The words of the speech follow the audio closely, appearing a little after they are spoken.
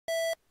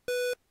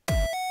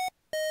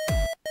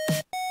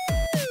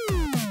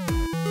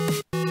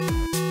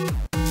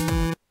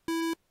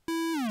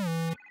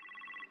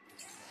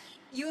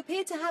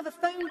have a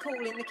phone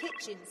call in the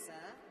kitchen, sir.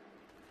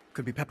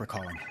 Could be Pepper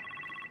calling.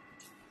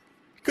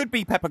 Could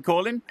be Pepper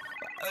calling.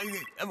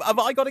 Have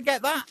I got to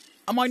get that?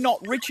 Am I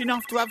not rich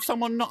enough to have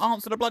someone not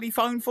answer the bloody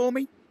phone for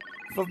me?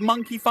 For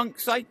Monkey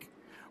Funk's sake?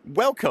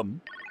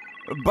 Welcome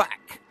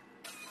back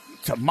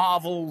to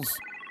Marvel's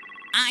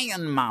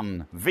Iron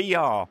Man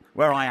VR,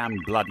 where I am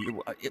bloody...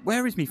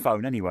 Where is me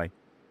phone, anyway?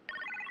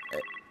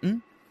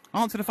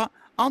 Answer the phone.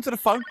 Answer the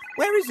phone.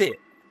 Where is it?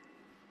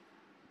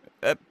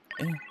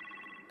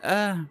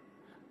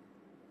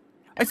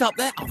 It's up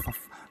there. Oh,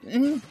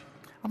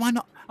 have I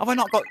not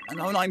got... Have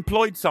I not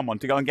employed someone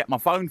to go and get my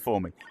phone for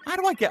me? How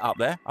do I get up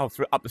there? Oh,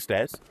 up the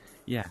stairs.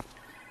 Yeah.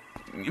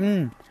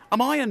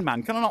 I'm Iron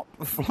Man. Can I not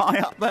fly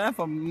up there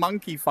for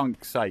Monkey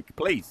Funk's sake,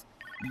 please?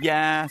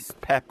 Yes,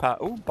 Pepper.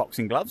 Oh,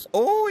 boxing gloves.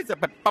 Oh, it's a...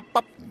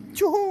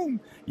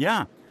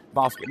 Yeah,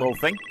 basketball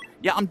thing.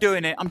 Yeah, I'm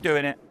doing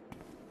it.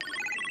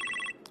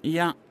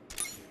 Yeah.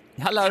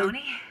 Hello.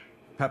 Tony?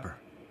 Pepper,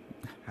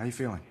 how you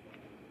feeling?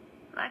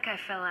 Like I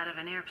fell out of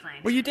an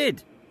airplane. Well, you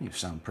did. You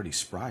sound pretty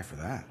spry for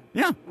that.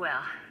 Yeah.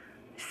 Well,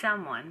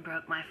 someone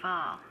broke my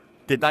fall.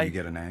 Did they? You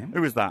get a name?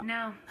 Who was that?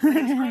 No, but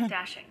he was quite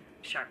dashing.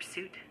 Sharp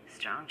suit,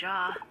 strong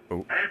jaw.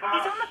 Oh. Hey,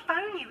 boss. He's on the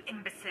phone, you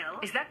imbecile.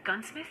 Is that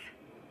Gunsmith?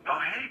 Oh,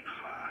 hey,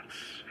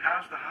 Potts.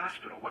 How's the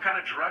hospital? What kind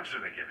of drugs are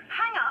they giving you?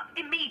 Hang up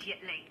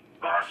immediately.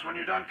 Boss, when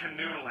you're done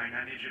canoodling,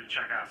 I need you to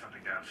check out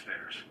something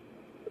downstairs.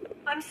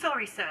 I'm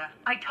sorry, sir.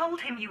 I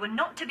told him you were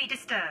not to be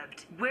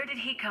disturbed. Where did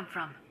he come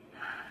from?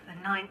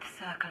 The ninth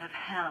circle of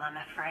hell, I'm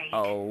afraid.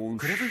 Oh.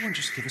 Could everyone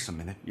just give us a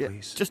minute, Yeah,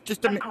 please? just a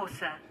Of minute. course,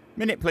 sir.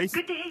 Minute, please.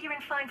 Good to hear you're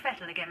in fine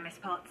fettle again, Miss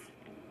Potts.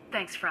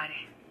 Thanks,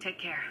 Friday. Take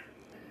care.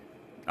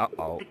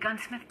 Uh-oh. The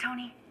Gunsmith,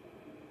 Tony?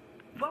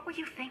 What were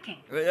you thinking?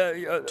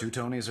 Two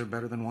Tonys are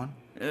better than one?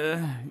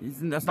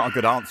 That's not a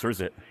good answer, is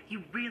it?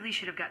 You really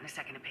should have gotten a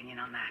second opinion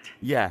on that.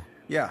 Yeah.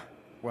 Yeah,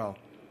 well,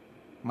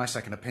 my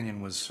second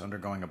opinion was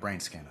undergoing a brain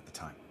scan at the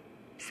time.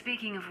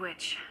 Speaking of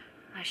which,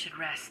 I should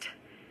rest.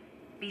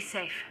 Be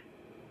safe.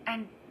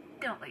 And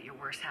don't let your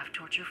worst half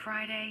torture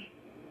Friday.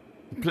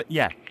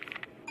 Yeah.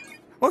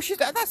 Well,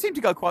 that seemed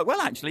to go quite well,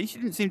 actually. She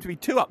didn't seem to be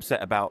too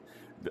upset about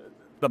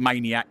the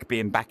maniac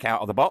being back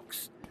out of the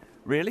box.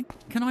 Really?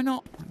 Can I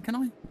not? Can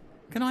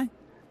I?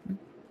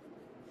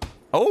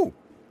 Oh.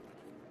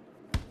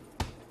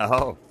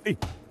 Oh. E,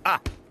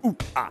 ah. Ooh,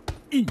 ah.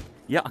 E.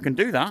 Yeah, I can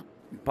do that.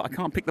 But I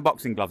can't pick the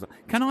boxing gloves up.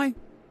 Can I?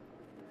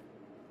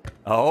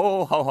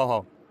 Oh, ho, ho,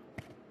 ho.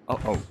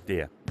 Oh,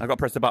 dear. I've got to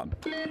press the button.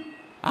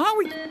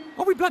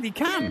 We bloody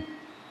can.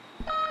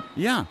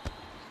 Yeah.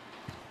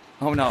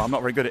 Oh, no, I'm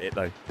not very good at it,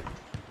 though.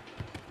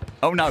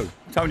 Oh, no.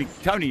 Tony,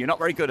 you're not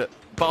very good at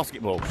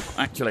basketball,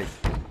 actually.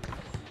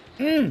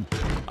 I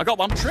got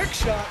one. Trick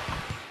shot!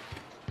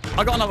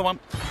 I got another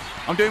one.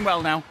 I'm doing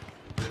well now.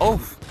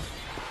 Oh.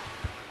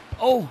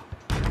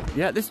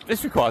 Yeah,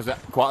 this requires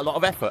quite a lot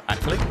of effort,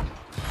 actually.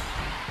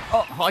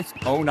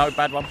 Oh, no,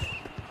 bad one.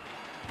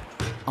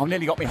 I've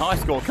nearly got me high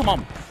score. Come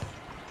on.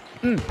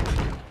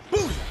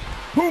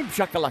 Boom,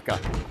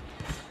 shakalaka.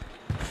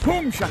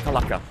 Boom,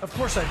 shakalaka. Of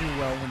course I do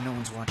well when no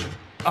one's watching.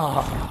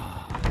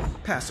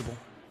 Passable.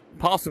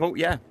 Passable,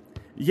 yeah.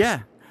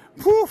 Yeah.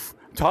 Whew.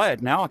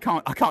 Tired now. I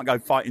can't go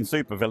fighting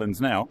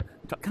supervillains now.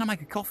 Can I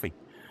make a coffee?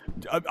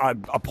 I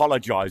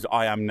apologise.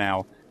 I am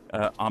now.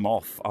 I'm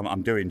off.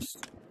 I'm doing...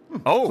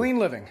 Oh. Clean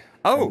living.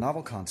 Oh. A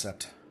novel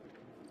concept.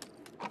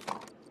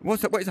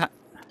 What's that? What is that?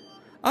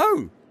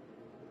 Oh.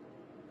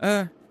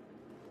 Oh.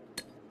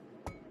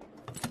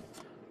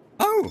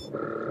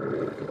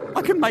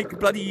 I can make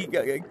bloody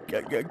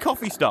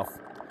coffee stuff.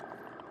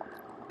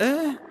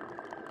 Oh,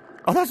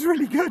 that's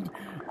really good.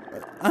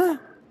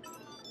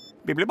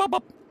 Bibbly bop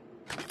bop.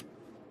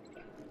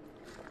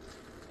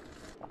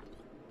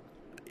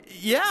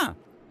 Yeah.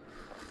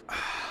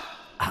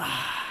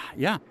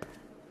 Yeah.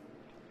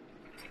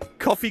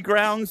 Coffee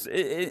grounds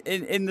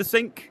in the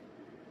sink.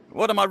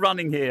 What am I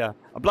running here?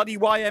 A bloody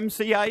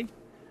YMCA?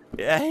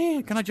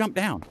 Hey, can I jump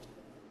down?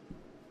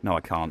 No,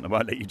 I can't. I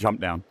won't let you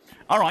jump down.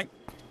 All right.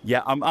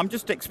 Yeah, I'm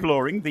just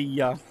exploring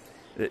the...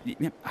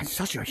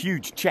 such a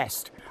huge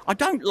chest. I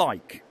don't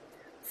like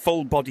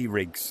full body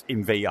rigs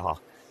in VR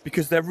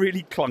because they're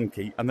really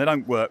clunky and they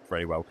don't work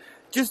very well.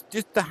 Just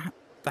the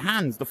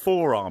hands, the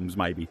forearms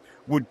maybe,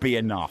 would be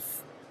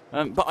enough.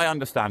 But I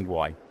understand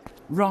why.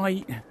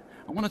 Right.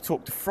 I want to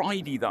talk to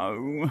Friday,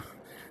 though.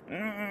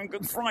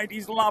 Because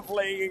Friday's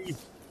lovely.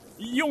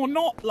 You're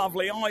not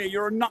lovely, are you?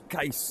 You're a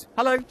nutcase.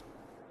 Hello.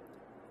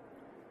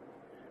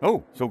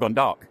 Oh, it's all gone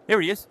dark.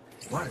 Here he is.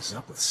 What is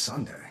up with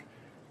Sunday?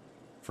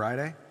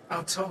 Friday?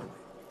 Oh, totally.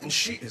 And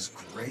she is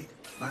great,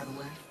 by the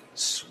way.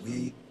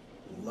 Sweet.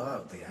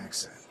 Love the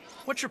accent.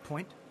 What's your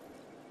point?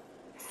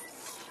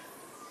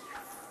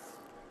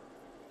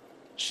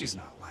 She's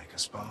not like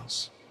us,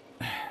 boss.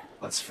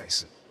 Let's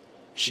face it.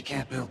 She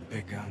can't build the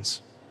big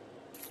guns.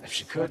 If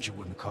she could, you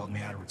wouldn't have called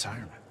me out of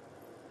retirement.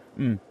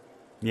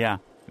 Yeah.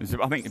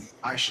 I think...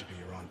 I should be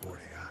your onboard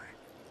AI.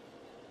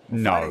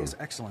 No. Friday is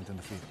excellent in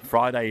the field.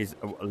 Friday is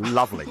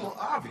lovely. Well,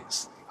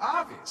 obviously.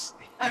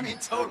 I mean,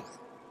 totally.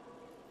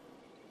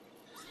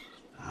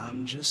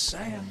 I'm just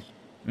saying.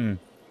 You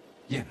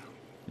know,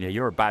 Yeah,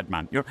 you're a bad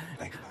man. You're.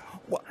 think about it.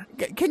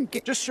 What? Can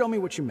Just show me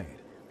what you made.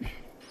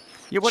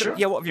 yeah, what? Sure.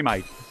 Yeah, what have you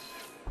made?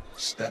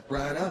 Step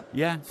right up.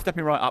 Yeah,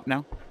 stepping right up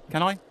now.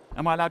 Can I?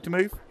 Am I allowed to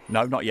move?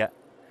 No, not yet.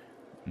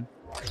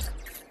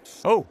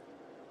 Oh,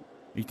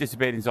 he's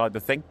disappeared inside the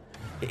thing.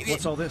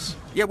 What's all this?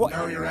 Yeah, what?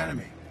 Know your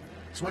enemy.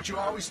 It's what you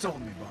always told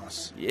me,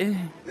 boss. Yeah.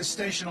 This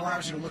station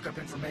allows you to look up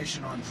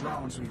information on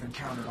drones we've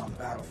encountered on the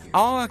battlefield.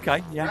 Oh,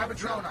 okay. Yeah. Grab a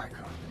drone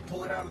icon,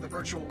 pull it out of the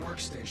virtual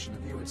workstation to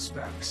view its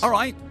specs. All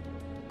right.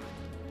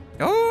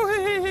 Oh,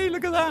 hey,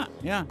 look at that.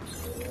 Yeah.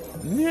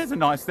 Here's a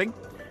nice thing.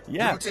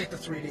 Yeah. Rotate the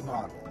 3D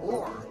model,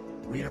 or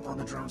read up on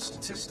the drone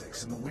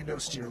statistics in the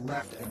windows to your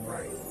left and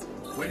right.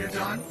 When you're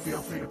done,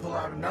 feel free to pull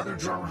out another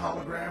drone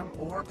hologram,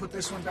 or put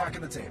this one back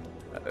in the table.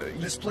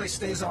 This place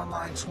stays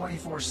online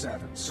 24/7,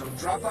 so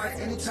drop by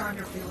anytime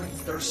you're feeling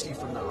thirsty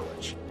for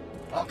knowledge.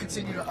 I'll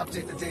continue to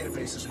update the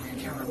database as we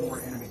encounter more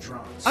enemy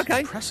drones.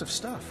 Okay. Impressive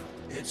stuff.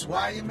 It's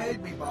why you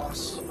made me,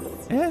 boss.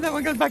 Yeah, that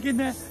one goes back in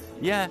there.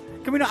 Yeah.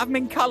 Can we not have them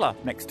in colour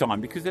next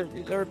time? Because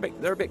they're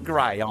a bit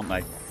grey, aren't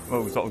they?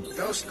 Well, sort of.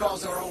 Ghost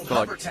calls our old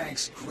Like- hover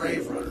tanks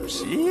grave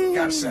runners. Yeah.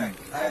 Gotta say,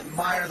 I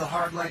admire the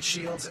hard light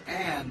shields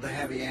and the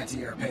heavy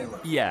anti-air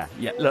payload. Yeah.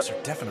 Yeah. Look. Those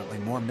are definitely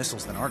more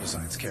missiles than our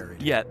designs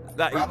carried. Yeah.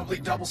 That. Probably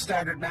double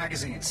staggered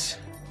magazines.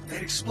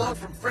 They'd explode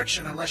from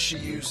friction unless she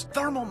used.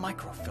 Thermal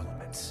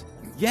microfilaments.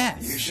 You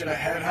Yes. should have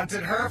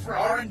headhunted her for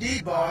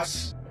R&D,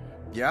 boss.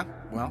 Yeah,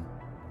 well,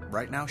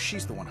 right now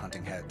she's the one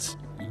hunting heads.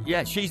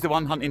 Yeah. She's the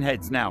one hunting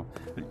heads now.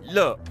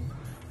 Look.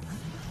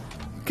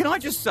 Can I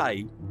just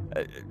say,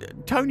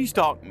 Tony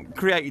Stark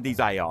created these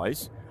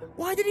AIs.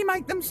 Why did he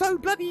make them so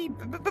bloody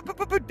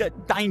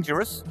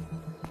dangerous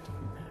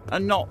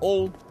and not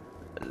all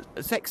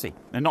sexy?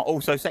 And not all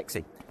so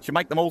sexy. Should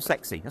make them all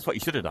sexy. That's what you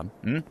should have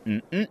done.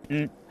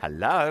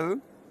 Hello?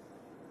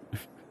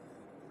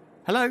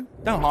 Hello?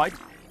 Don't hide.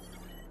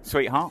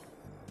 Sweetheart.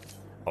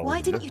 Oh,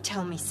 Why didn't look. you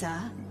tell me,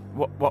 sir?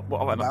 What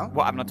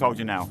haven't I told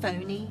you now?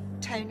 Phony,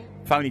 Tony.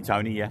 Phony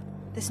Tony, yeah.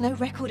 There's no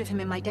record of him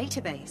in my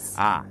database.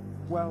 Ah.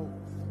 Well,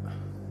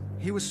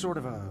 he was sort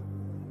of a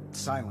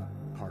silent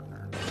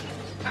partner.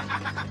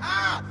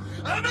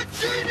 I'm a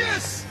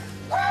genius!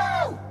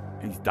 Woo!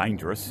 He's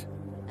dangerous.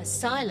 A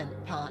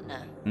silent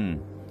partner.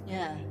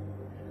 Yeah.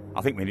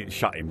 I think we need to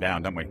shut him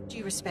down, don't we?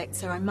 Due respect,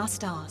 sir, I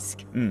must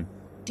ask.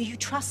 Do you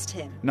trust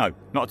him? No,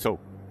 not at all.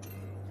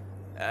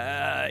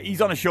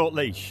 He's on a short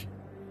leash.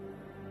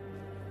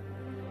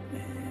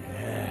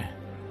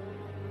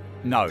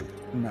 No.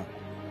 No.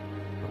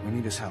 But we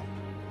need his help.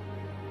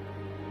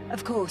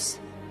 Of course.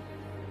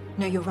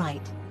 No, you're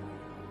right.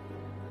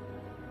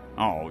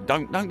 Oh,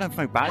 don't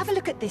feel bad. Have a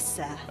look at this,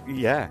 sir.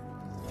 Yeah.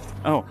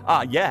 Oh,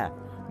 yeah.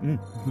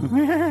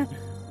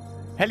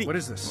 What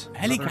is this?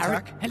 Another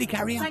attack?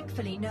 Helicarrier.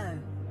 Thankfully, no.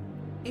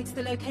 It's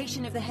the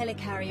location of the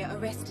Helicarrier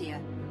Orestia.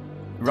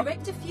 Ru-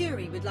 Director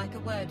Fury would like a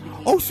word with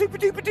you. Oh, super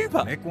duper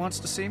duper. Nick wants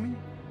to see me?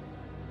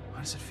 Why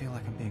does it feel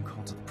like I'm being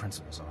called to the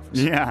principal's office?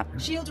 Yeah.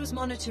 SHIELD was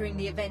monitoring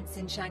the events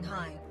in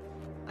Shanghai.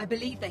 I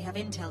believe they have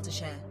intel to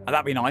share. Oh,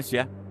 that'd be nice,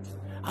 yeah.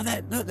 Oh,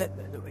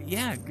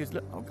 yeah, because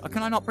look,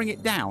 can I not bring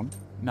it down?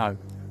 No,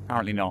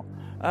 apparently not.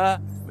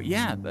 But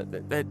yeah,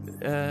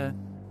 well,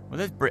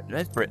 there's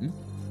Britain.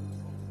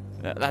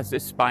 That's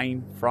this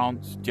Spain,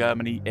 France,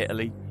 Germany,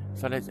 Italy.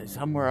 So there's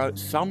somewhere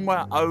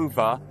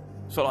over,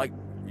 sort of like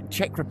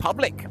Czech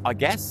Republic, I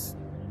guess.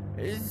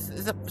 Is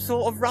it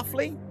sort of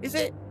roughly? Is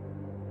it?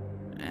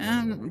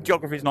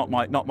 Geography's not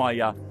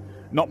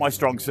my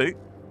strong suit.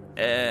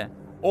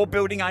 Or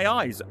building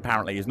AIs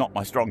apparently is not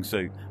my strong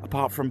suit.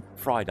 Apart from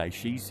Friday,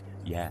 she's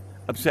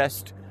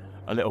obsessed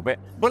a little bit.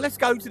 But let's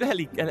go to the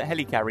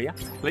helicarrier,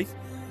 please.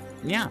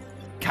 Yeah,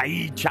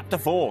 Cage Chapter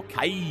 4,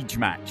 Cage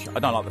Match. I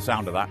don't like the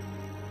sound of that.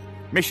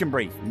 Mission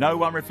brief: no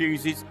one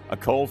refuses a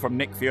call from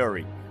Nick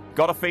Fury.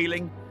 Got a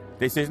feeling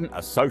this isn't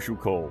a social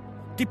call.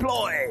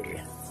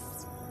 Deploy.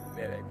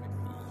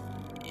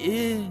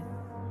 Yeah.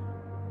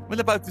 Well,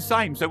 they're both the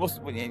same. So what's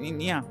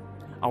yeah?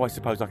 Oh, I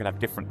suppose I could have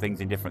different things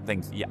in different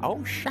things. Yeah.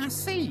 Oh,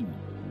 chassis.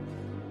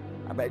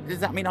 Does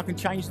that mean I can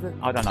change the?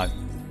 I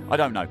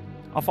don't know.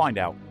 I'll find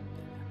out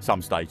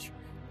some stage.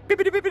 Beep,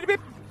 beep, beep, beep, beep.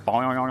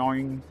 Boing,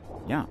 boing.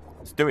 Yeah,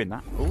 it's doing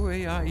that. Oh,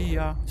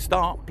 yeah.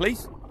 Start,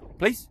 please.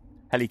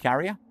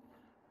 Helicarrier.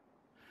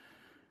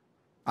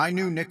 I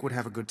knew Nick would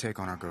have a good take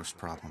on our ghost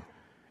problem.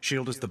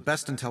 SHIELD is the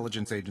best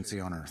intelligence agency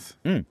on Earth.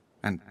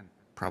 And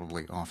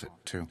probably off it,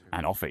 too.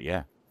 And off it,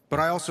 yeah. But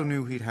I also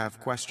knew he'd have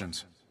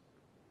questions.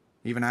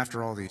 Even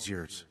after all these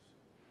years.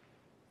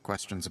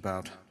 Questions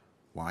about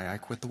why I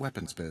quit the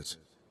weapons biz.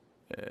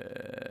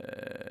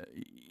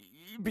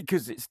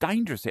 Because it's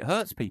dangerous. It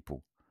hurts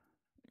people.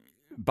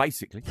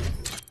 Basically.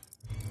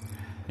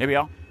 Here we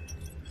are.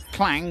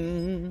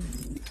 Clang.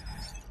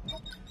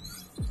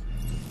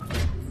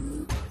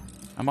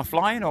 Am I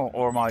flying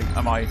or am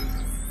I?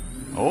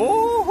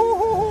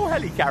 Oh,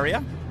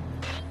 helicarrier.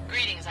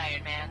 Greetings,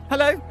 Iron Man.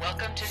 Hello.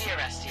 Welcome to the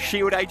Arrestia.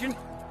 SHIELD agent.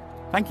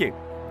 Thank you.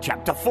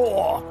 Chapter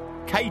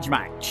 4. Cage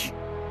match.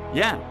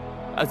 Yeah.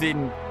 As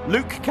in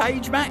Luke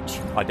Cage match?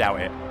 I doubt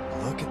it.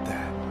 Look at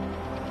that.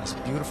 As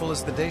beautiful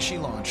as the day she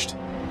launched.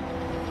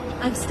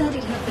 I've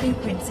studied her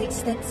blueprints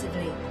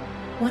extensively.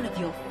 One of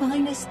your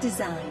finest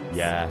designs.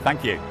 Yeah,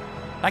 thank you.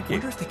 Thank I you.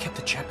 wonder if they kept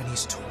the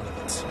Japanese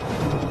toilets.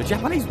 The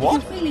Japanese If what?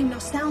 you're feeling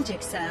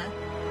nostalgic, sir,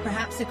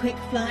 perhaps a quick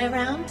fly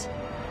around?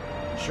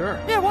 Sure.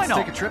 Yeah, why Let's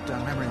not? take a trip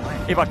down memory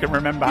lane. If I can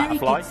remember how Very to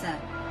fly. good, sir.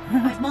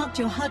 I've marked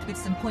your HUD with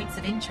some points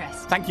of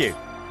interest. Thank you.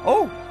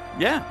 Oh,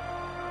 yeah.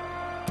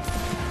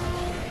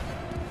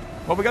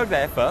 Well, we go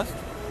there first.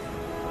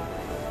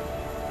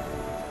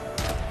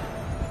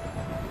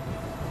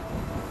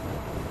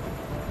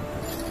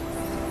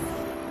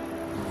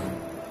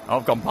 Oh,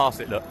 I've gone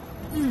past it, look.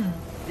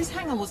 This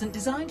hangar wasn't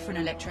designed for an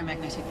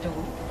electromagnetic door.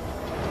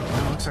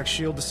 Well, looks like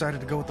S.H.I.E.L.D. decided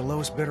to go with the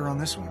lowest bidder on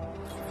this one.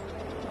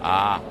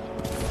 Ah.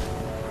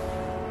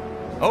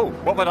 Oh,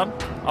 what have I done?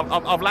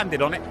 I've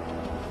landed on it.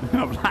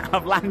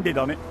 I've landed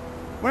on it.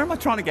 Where am I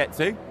trying to get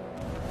to?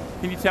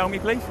 Can you tell me,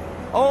 please?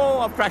 Oh,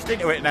 I've crashed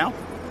into it now.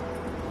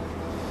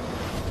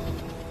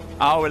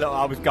 Oh, look,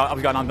 I was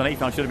going underneath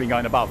and I should have been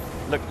going above.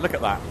 Look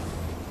at that.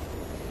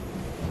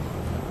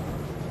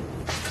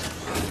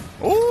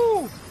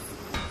 Ooh!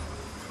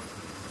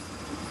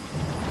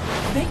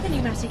 Vapor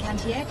pneumatic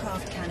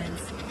anti-aircraft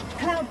cannons.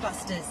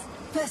 Cloudbusters.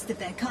 First of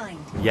their kind.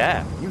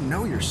 Yeah. You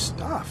know your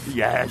stuff.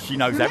 Yeah, she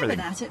knows Remember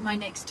everything. that at my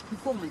next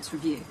performance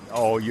review.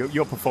 Oh,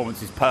 your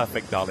performance is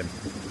perfect, darling.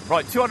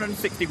 Right,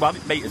 261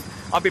 meters.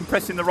 I've been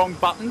pressing the wrong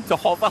button to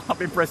hover. I've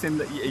been pressing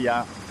the...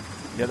 Yeah,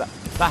 that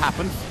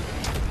happens.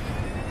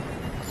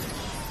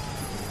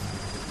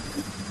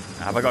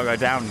 Have I got to go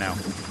down now?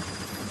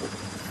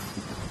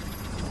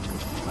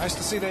 Nice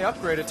to see they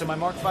upgraded to my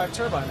Mark V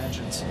turbine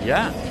engines.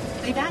 Yeah.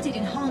 They've added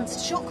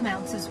enhanced shock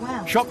mounts as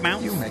well. Shock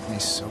mounts. You make me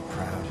so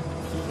proud.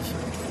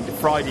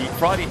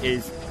 Friday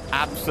is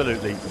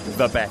absolutely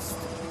the best.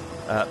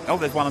 Oh,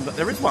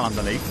 there is one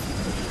underneath.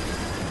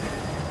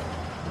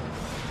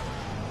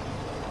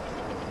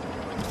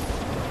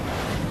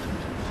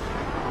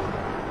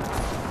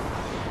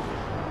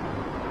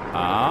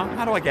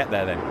 How do I get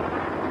there then?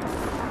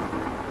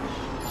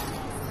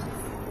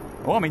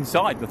 Oh, I'm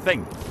inside the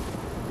thing.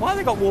 Why have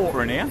they got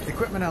water in here?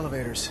 Equipment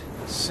elevators.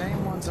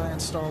 Same ones I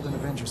installed in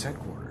Avengers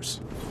headquarters.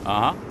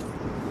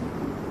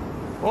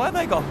 Why have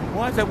they got?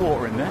 Why is there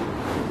water in there?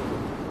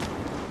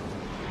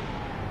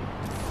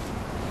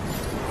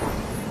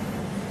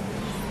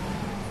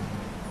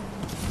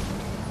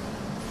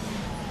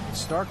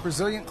 Stark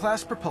Resilient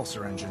class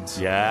propulsor engines.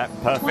 Yeah,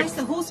 perfect. Twice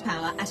the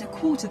horsepower at a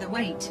quarter the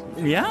weight.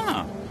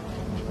 Yeah.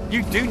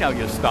 You do know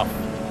your stuff.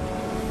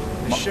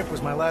 This ship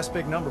was my last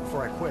big number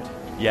before I quit.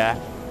 Yeah.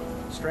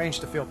 Strange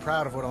to feel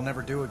proud of what I'll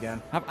never do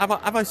again. Have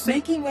I seen?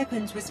 Making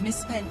weapons was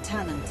misspent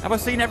talent. Have I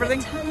seen everything?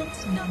 But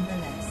talent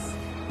nonetheless.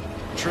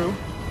 True.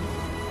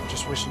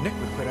 Just wish Nick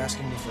would quit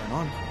asking me for an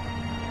encore.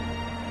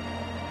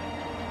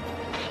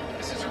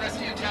 This is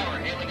Arrestia Tower,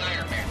 hailing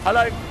Iron Man.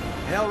 Hello.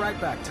 Hail right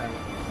back, Tyler.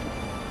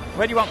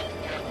 Where do you want?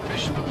 You have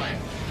permission to land.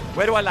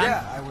 Where do I land?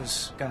 Yeah, I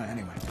was gonna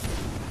anyway.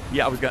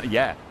 Yeah, I was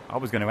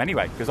going to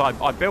anyway because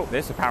I built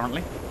this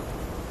apparently.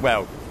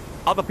 Well,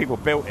 other people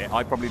built it.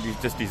 I probably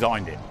just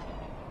designed it.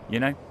 You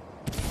know.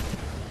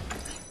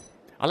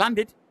 I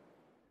landed.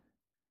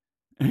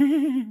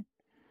 I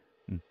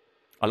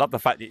love the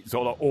fact that it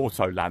sort of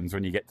auto lands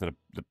when you get to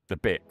the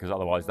bit, because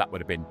otherwise that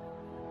would have been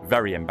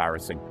very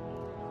embarrassing.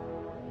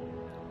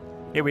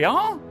 Here we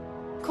are.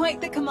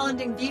 Quite the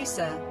commanding view,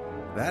 sir.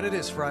 That it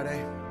is,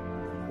 Friday.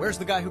 Where's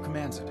the guy who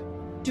commands it?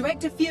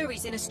 Director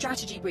Fury's in a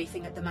strategy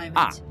briefing at the moment.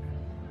 Ah.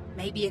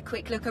 Maybe a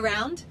quick look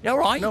around? Yeah, all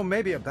right. No,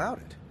 maybe about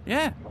it.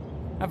 Yeah.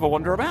 Have a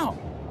wander about.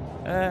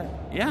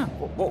 Yeah.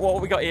 What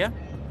have we got here?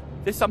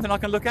 This something I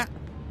can look at?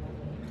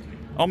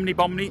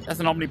 Omni-Bomni. That's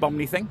an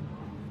Omni-Bomni thing.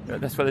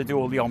 That's where they do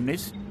all the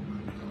Omnis.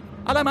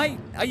 Hello, mate.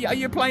 Are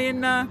you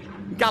playing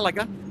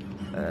Gallagher?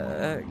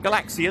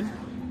 Galaxian?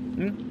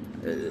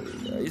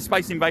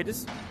 Space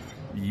Invaders?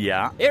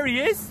 Yeah. Here he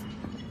is.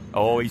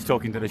 Oh, he's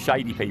talking to the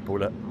shady people.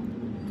 Look.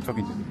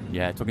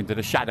 Talking to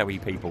the shadowy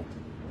people.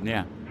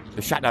 Yeah.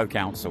 The Shadow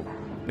Council.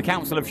 The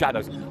Council of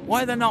Shadows.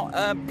 Why are there not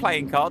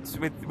playing cards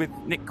with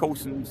Nick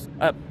Coulson's...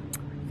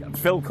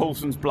 Phil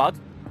Coulson's blood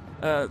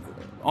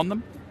on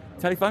them?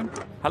 Telephone?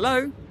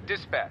 Hello?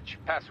 Dispatch.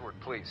 Password,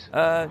 please.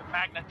 The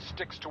magnet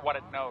sticks to what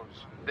it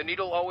knows. The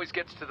needle always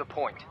gets to the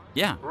point.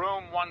 Yeah.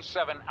 Room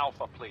 17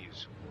 Alpha,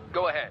 please.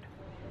 Go ahead.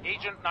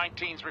 Agent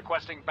 19's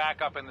requesting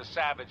backup in the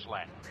Savage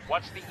Land.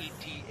 What's the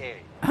ETA?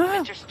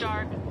 Mr.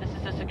 Stark, this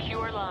is a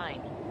secure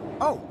line.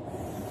 Oh,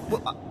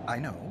 well, I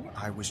know.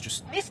 I was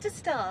just... Mr.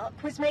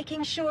 Stark was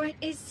making sure it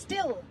is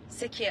still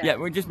secure. Yeah,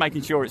 we're just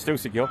making sure it's still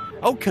secure.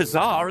 Oh,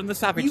 Khazar and the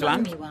Savage You owe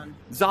Land. me one.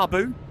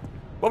 Zabu.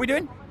 What are we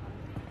doing?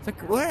 So,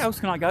 where else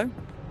can I go?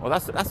 Well,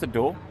 that's a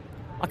door.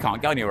 I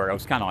can't go anywhere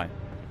else, can I?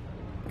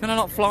 Can I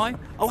not fly?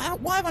 Oh,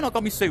 why have I not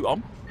got my suit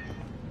on?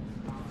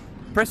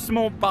 Press some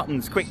more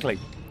buttons, quickly.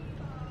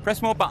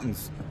 Press more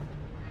buttons.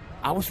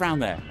 Oh, what's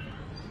round there?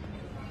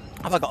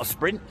 Have I got a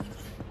sprint?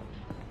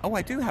 Oh,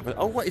 I do have it.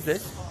 Oh, what is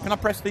this? Can I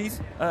press these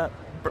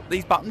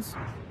buttons?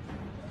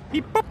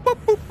 Beep, boop, boop,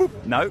 boop,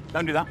 boop. No,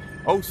 don't do that.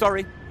 Oh,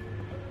 sorry.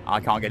 I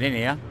can't get in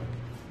here.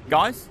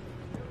 Guys?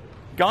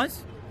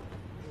 Guys?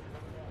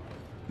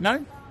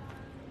 No?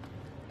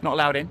 Not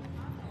allowed in?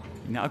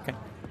 No, okay.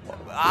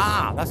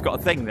 Ah, that's got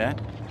a thing there.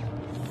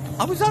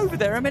 I was over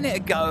there a minute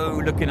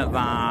ago looking at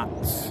that.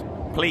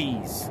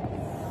 Please.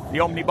 The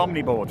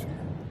Omni-Bomni board.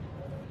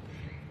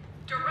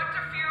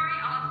 Director Fury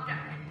on deck.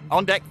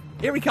 On deck.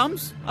 Here he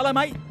comes. Hello,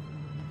 mate.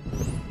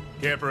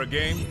 Care for a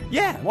game?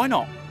 Yeah, why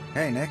not?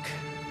 Hey, Nick.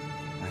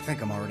 I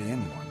think I'm already in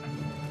one.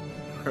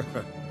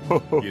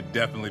 You're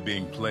definitely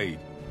being played.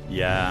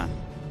 Yeah.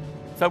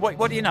 So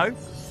what do you know?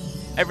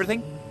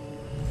 Everything?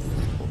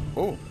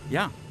 Oh,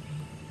 yeah.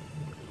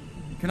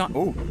 Can I...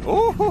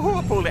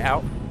 Oh, I pulled it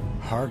out.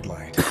 Hard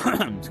light.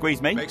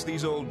 Squeeze me. Makes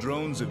these old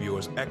drones of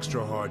yours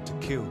extra hard to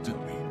kill,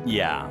 Tony.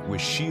 Yeah.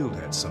 Wish S.H.I.E.L.D.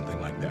 had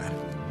something like that.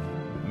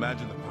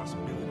 Imagine the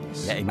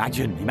possibilities. Yeah,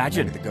 imagine.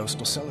 Maybe the Ghost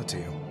will sell it to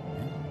you.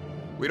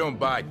 We don't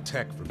buy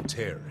tech from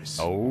terrorists.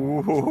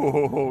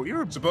 Oh,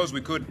 you're a... Suppose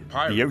we could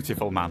pirate.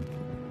 Beautiful, man.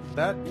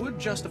 That would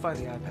justify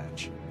the eye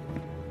patch.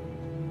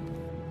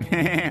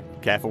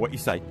 Careful what you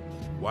say.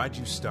 Why'd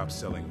you stop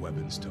selling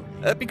weapons, Tony?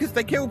 Because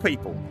they kill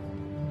people.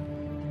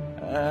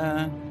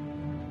 To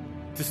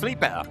sleep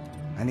better.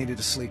 I needed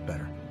to sleep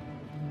better.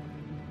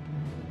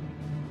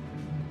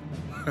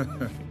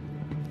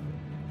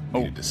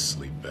 Needed to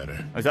sleep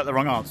better. Is that the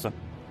wrong answer?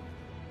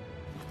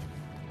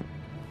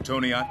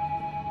 Tony,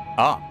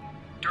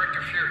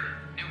 Director Fury,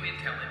 new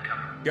intel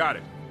incoming. Got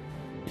it.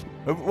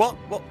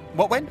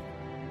 What when?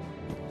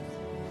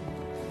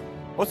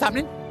 What's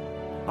happening?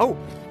 Oh,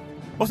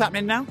 what's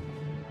happening now?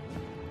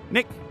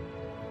 Nick?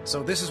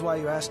 So this is why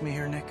you asked me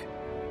here, Nick?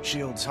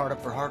 S.H.I.E.L.D's hard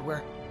up for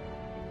hardware?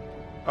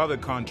 Other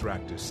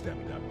contractors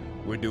stepped up.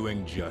 We're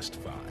doing just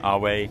fine. Are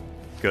we?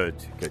 Good.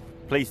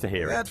 Pleased to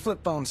hear it. That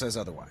flip phone says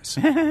otherwise.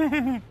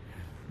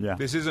 Yeah.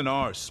 This isn't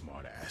ours,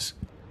 smartass.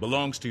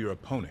 Belongs to your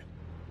opponent.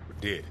 Or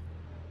did.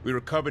 We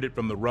recovered it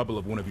from the rubble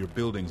of one of your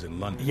buildings in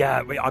London.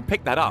 Yeah, I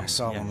picked that up. I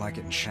saw one like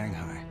it in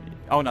Shanghai.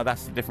 Oh, no,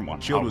 that's a different one.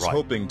 S.H.I.E.L.D. was right.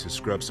 hoping to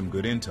scrub some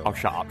good intel. Oh,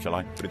 shut up, shall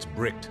I? But it's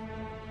bricked.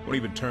 Won't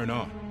even turn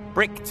on.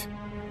 Bricked?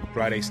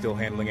 Friday still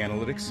handling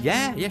analytics?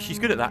 Yeah, she's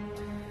good at that.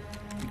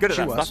 Good at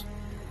that stuff.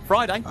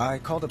 Friday? I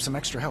called up some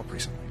extra help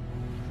recently.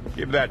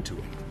 Give that to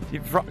him.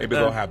 Maybe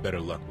they'll have better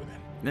luck with it.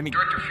 Let me...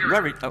 Director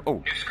Fury,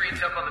 new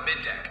screens up on the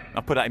mid-deck.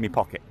 I'll put that in my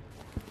pocket.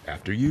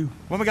 After you.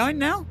 Where are we going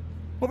now?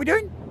 What are we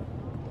doing?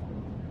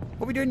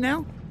 What are we doing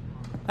now?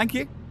 Thank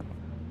you.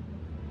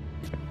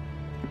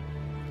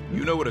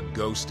 You know what a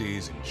ghost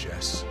is in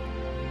chess?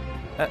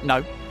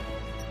 No.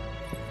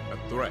 A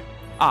threat.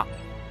 Ah.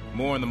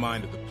 More in the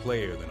mind of the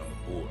player than on the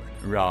board.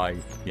 Right,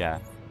 yeah.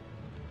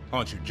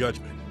 Haunts your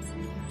judgment.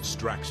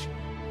 Distracts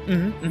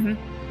you.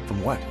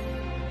 From what?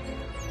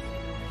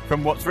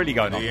 From what's really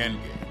going on? The end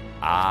game.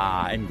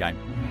 Ah, end game.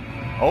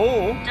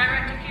 Oh!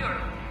 Director Fury,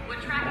 we're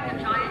tracking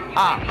a giant UAV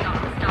on the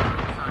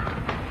starboard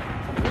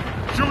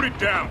side. Shoot it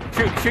down!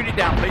 Shoot it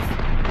down, please.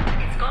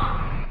 It's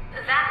gone.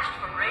 Vanished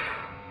from radar.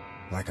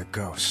 Like a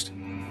ghost.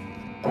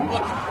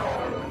 Look!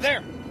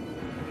 There!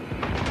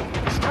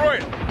 Destroy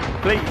it!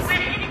 Please. We're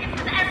hitting it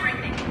with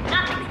everything.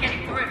 Nothing's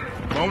getting through.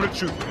 Moment of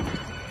truth.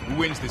 Who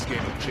wins this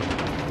game of chicken?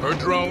 Her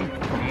drone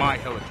or my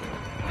Helicarrier?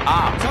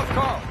 Ah. Tough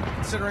call,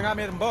 considering I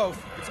made them both.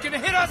 It's gonna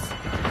hit us!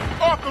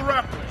 Off the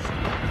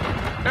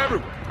Raptors!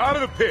 Everyone, out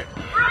of the pit!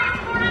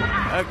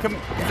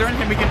 Is there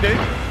anything we can do?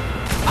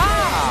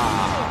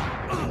 Ah!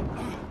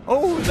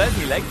 Oh, there's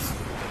my legs.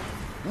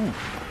 Ooh.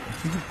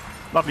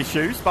 Lovely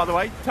shoes, by the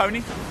way,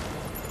 Tony.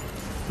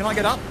 Can I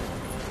get up?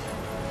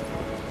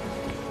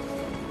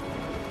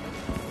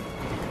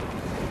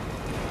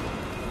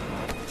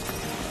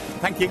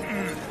 Thank you.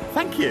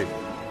 Thank you.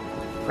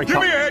 Give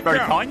me a head very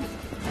count. kind. Is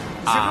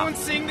everyone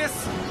seeing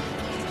this?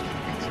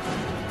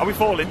 Are we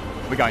falling?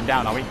 We're going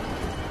down, are we? A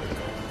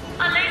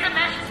laser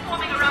mesh is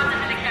forming around the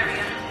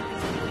helicarrier.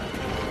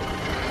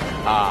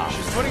 Ah.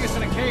 She's putting us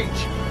in a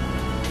cage.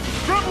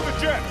 Triple the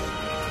jet!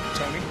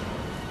 Tony,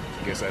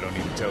 guess I don't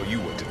need to tell you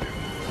what to do.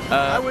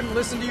 I wouldn't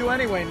listen to you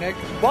anyway, Nick.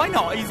 Why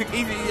not?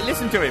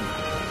 Listen to him.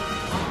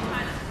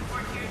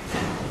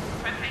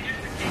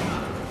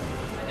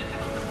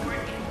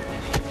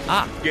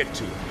 Ah. Get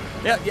to it.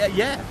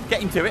 Yeah.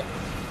 Getting to it.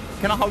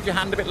 Can I hold your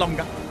hand a bit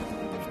longer?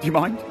 Do you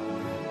mind?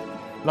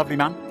 Lovely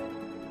man.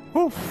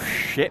 Oh,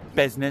 shit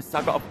business.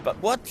 I've got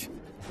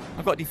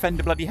to defend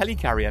a bloody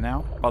helicarrier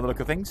now, by the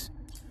look of things.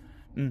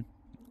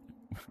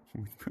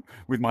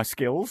 With my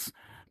skills.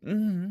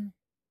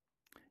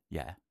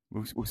 Yeah,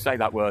 we'll say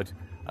that word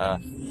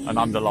and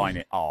underline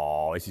it.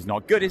 Oh, this is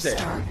not good, is it?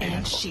 Stark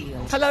and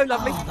S.H.I.E.L.D. Hello,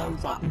 lovely. All the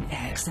rotten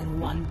eggs in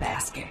one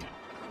basket.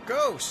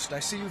 Ghost, I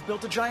see you've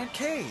built a giant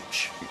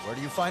cage. Where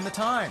do you find the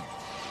time?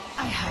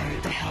 I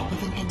hired the help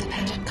of an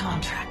independent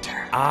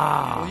contractor.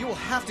 Ah. Well, you will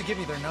have to give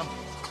me their number.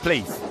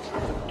 Please.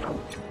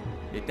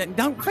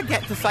 Don't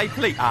forget to say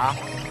please. Ah.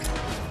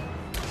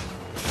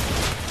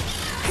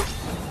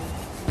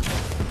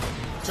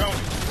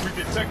 Tony, we've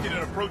detected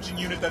an approaching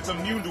unit that's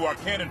immune to our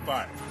cannon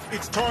fire.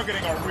 It's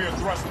targeting our rear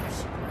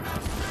thrusters.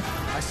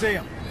 I see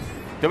him.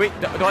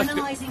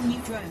 Analyzing new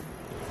drone.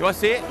 Do I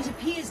see it? It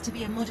appears to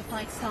be a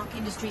modified Stark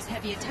Industries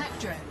heavy attack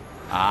drone.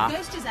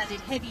 Ghost has added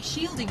heavy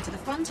shielding to the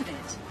front of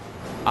it.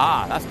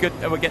 That's good.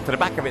 We'll get to the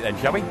back of it then,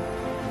 shall we?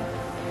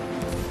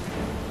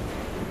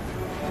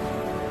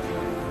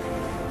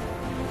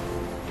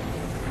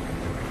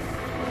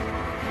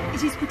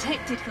 It is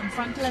protected from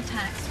frontal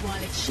attacks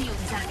while its shield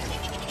is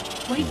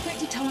active. Wait for it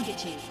to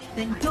target you,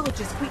 then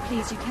dodge as quickly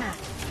as you can.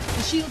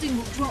 The shielding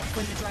will drop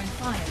when the drone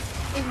fires.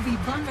 It will be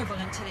vulnerable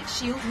until its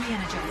shield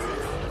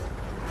re-energizes.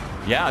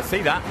 Yeah, I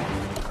see that.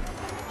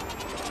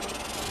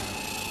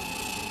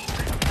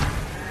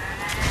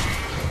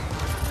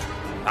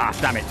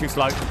 Damn it, too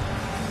slow.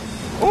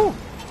 Ooh!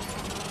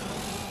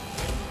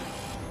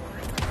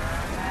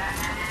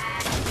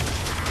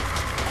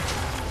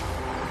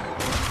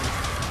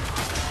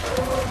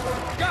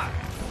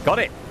 Got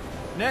it.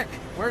 Nick,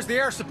 where's the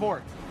air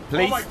support?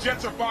 Please. All my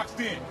jets are boxed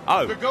in.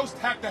 Oh. The Ghost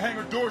hacked the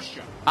hangar door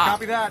shut.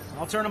 Copy that.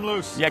 I'll turn them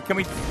loose. Yeah, can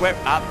we... Where,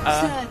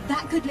 Sir,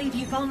 that could leave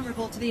you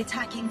vulnerable to the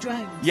attacking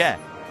drones. Yeah.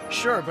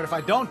 Sure, but if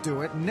I don't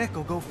do it, Nick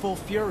will go full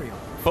fury on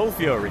me. Full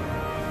fury.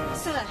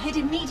 Sir, head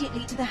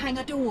immediately to the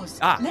hangar doors.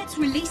 Let's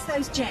release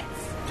those jets.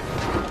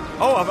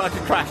 Oh, I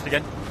just crashed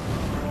again.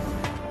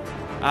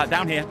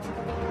 Down here.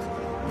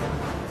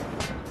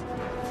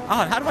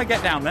 How do I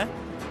get down there?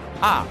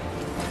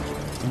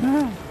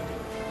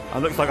 It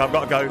looks like I've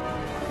got to go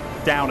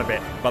down a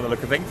bit by the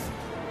look of things.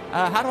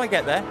 How do I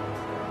get there?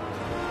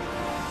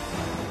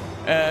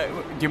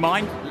 Do you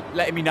mind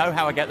letting me know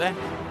how I get there?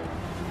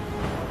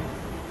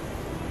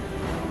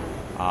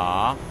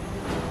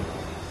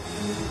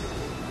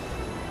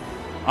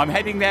 I'm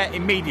heading there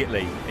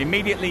immediately.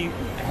 Immediately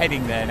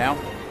heading there now.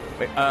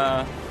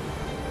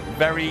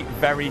 Very,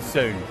 very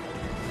soon.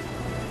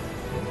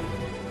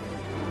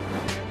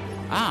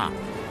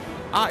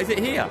 Is it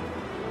here?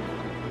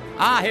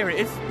 Here it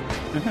is.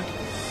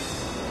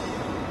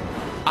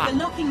 The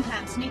locking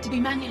clamps need to be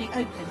manually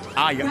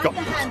opened. You've Grab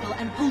the handle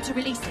and pull to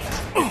release it.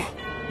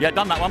 Yeah,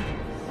 done that one.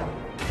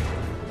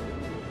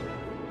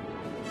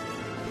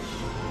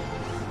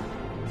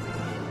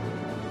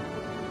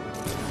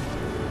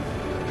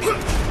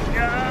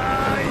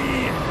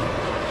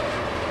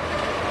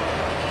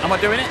 Am I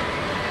doing it?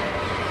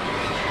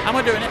 Am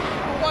I doing it?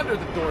 No wonder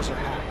the doors are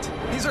hacked.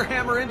 These are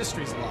Hammer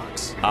Industries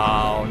locks.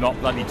 Oh, not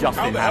bloody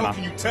Justin Hammer. How the hell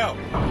can you tell?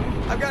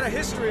 I've got a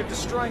history of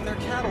destroying their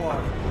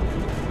catalog.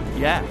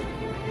 Yeah.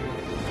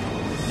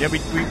 Yeah, we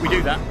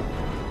do that.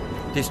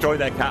 Destroy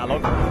their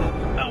catalogue.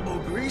 Elbow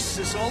grease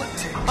is all it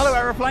takes. Hello,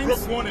 aeroplanes.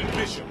 Rook 1 and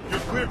Bishop, you're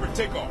clear for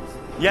takeoff.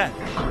 Yeah,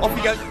 off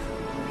you go.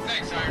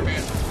 Thanks, Iron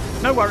Man.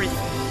 No worries.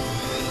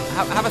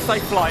 Have a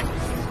safe flight.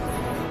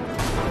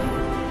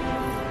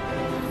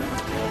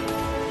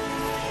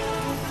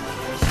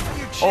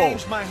 You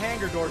changed my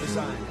hangar door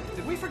design.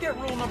 Did we forget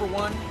rule number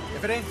 1?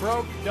 If it ain't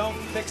broke, don't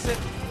fix it.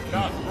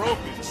 Not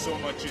broken so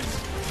much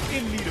as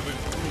in need of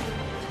improvement.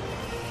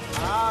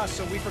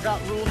 So we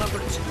forgot rule number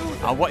 2.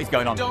 Then. What is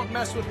going on? Don't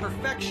mess with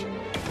perfection.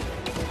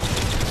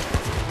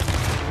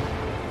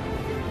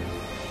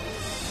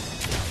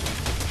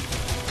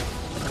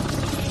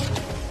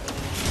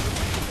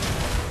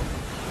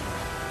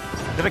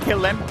 Did I kill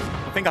them?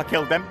 I think I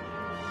killed them.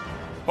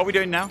 What are we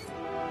doing now?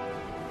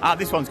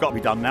 This one's got to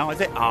be done now,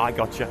 is it? I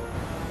gotcha.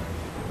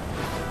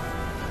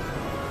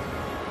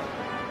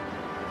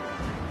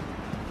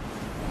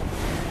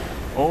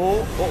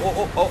 Oh.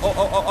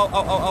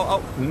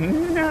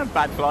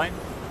 Bad flying.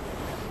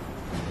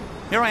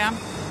 Here I am.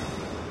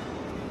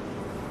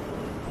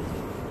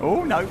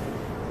 Oh, no.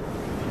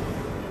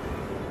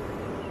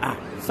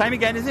 Same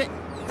again, is it?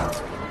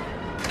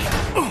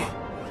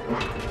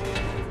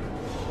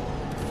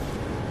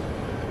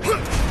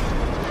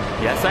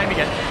 Yeah, same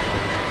again.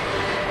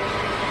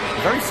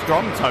 Very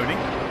strong, Tony.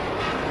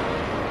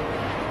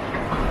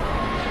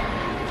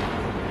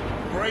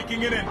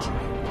 Breaking an entry.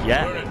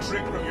 Yeah. Learn a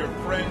trick from your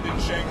friend in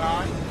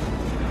Shanghai?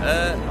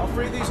 I'll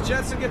free these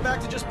jets and get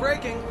back to just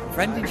braking.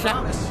 Friend in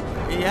Shanghai?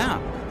 Yeah.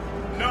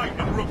 Knight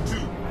and Rook 2.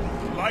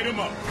 Light him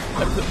up.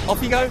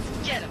 Off you go.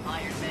 Get him,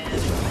 Iron Man.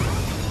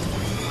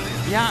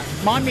 Yeah,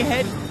 mind me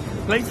head,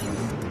 please.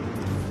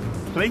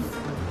 Please.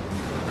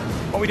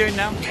 What are we doing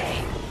now?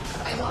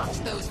 I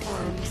locked those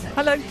worms.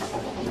 Hello.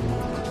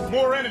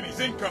 More enemies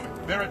incoming.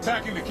 They're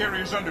attacking the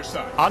carrier's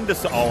underside.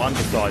 Underside. Oh,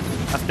 underside.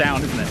 That's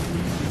down, isn't it?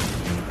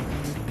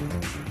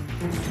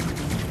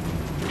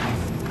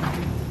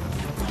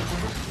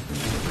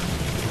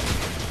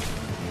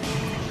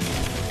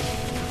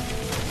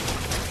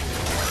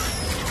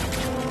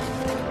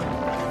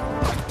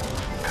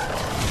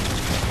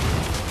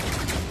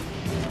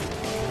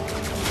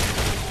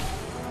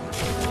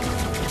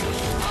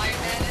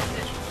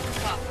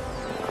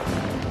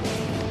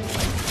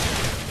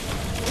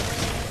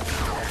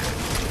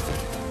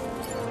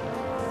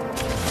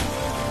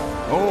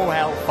 Oh,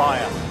 hell,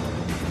 fire.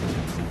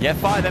 Yeah,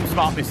 fire them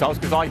smart missiles,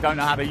 because I don't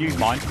know how to use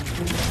mine.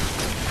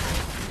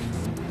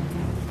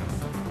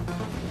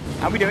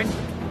 How are we doing?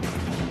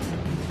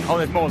 Oh,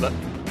 there's more of that.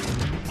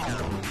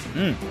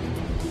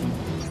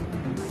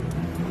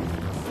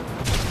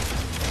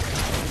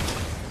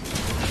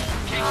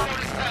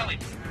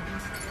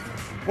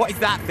 What is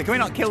that thing? Can we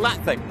not kill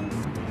that thing?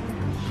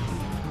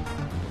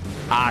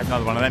 Ah, it's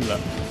another one of them, look.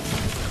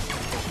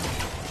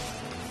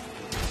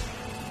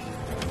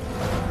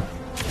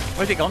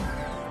 Where's it gone?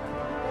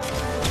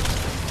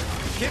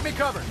 Keep me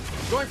covered.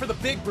 Going for the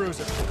big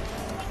bruiser.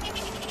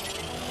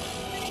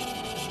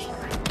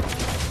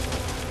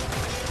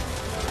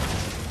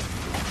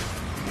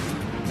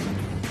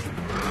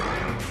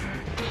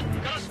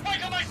 Got a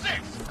spike on my 6!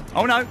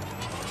 Oh no!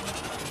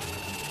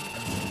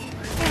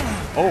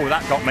 Oh,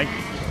 that got me.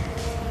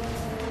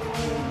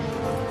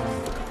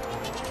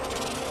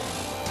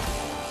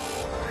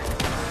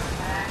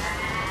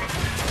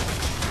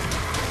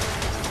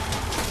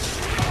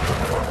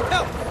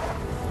 Help!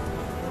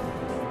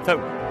 So,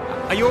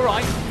 are you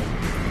alright,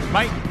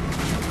 mate?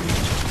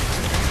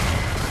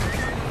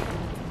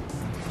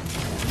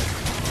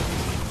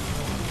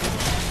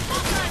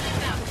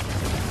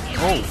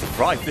 Oh,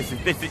 surprise! This,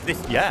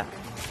 yeah.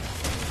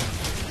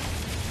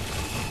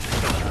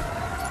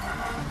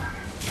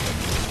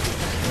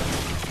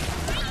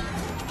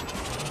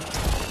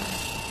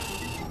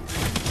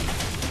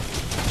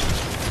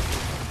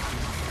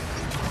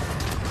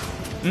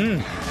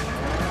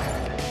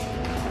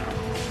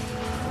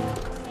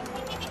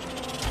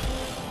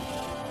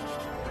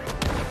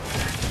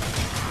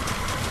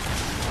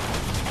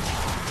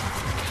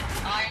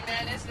 Iron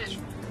Man is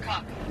visual.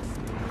 Copy.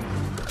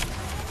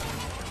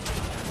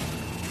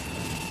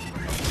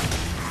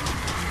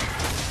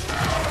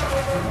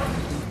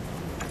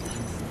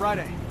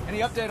 Friday, any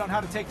update on how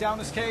to take down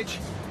this cage?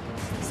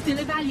 Still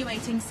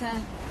evaluating, sir.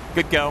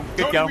 Good girl,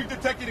 good Tony, girl. we've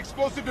detected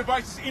explosive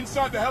devices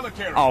inside the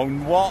helicarrier. Oh,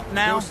 what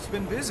now? Ghost's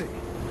been busy.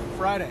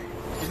 Friday,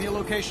 give me a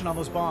location on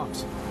those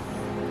bombs.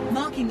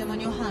 Marking them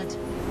on your HUD.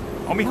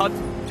 On me HUD.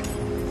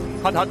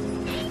 HUD.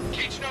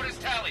 Cage notice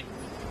tally.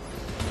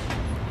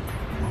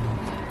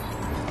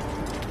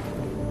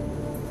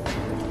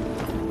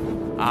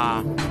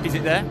 Ah, is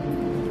it there?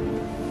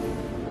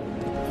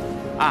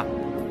 Ah.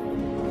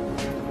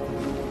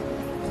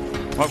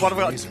 What have we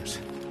got? Lasers.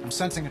 I'm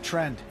sensing a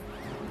trend.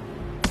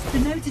 The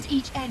nodes at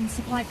each end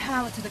supply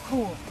power to the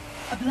core.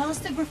 A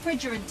blast of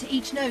refrigerant to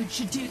each node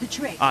should do the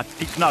trick. Ah,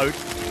 each node.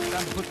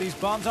 Time to put these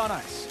bombs on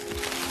ice.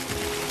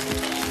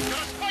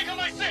 Got a spike on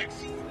my 6!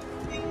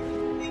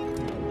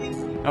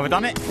 Have we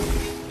done it?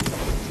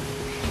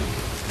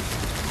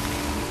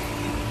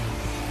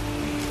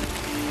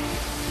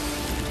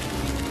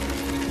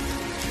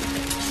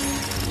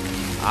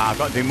 Ah, I've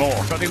got to do more.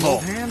 Got to do more.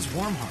 Cold hands,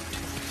 warm heart.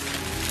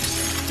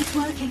 It's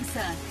working,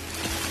 sir.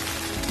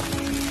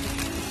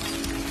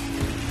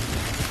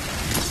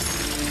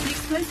 The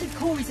explosive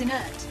core is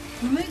inert.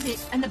 Remove it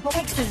and the bomb.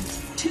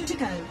 Excellent. 2 to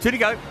go. 2 to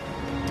go.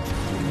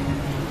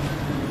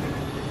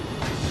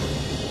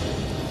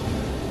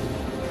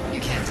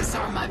 You can't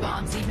disarm my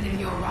bombs even if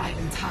you arrive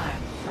in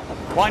time.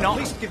 Why not? At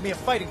least give me a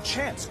fighting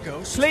chance,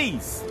 Ghost.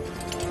 Please.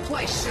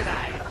 Why should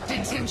I?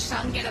 Did Tim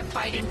Shung get a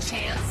fighting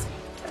chance?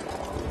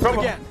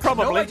 Again,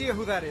 Probably. no idea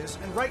who that is,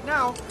 and right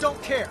now,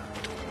 don't care.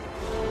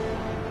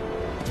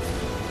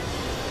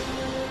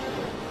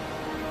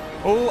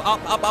 Oh, up.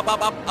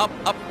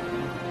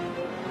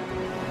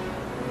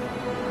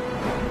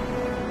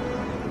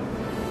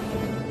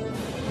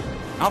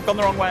 I've gone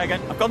the wrong way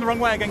again. I've gone the wrong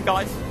way again,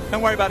 guys.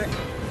 Don't worry about it.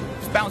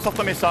 Just bounce off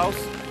the missiles.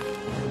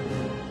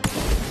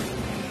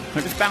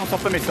 No, just bounce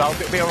off the missiles.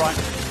 It'll be all right.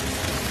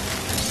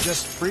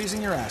 Just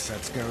freezing your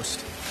assets,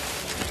 Ghost.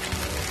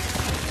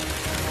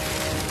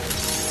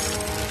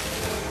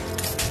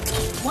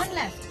 One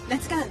left.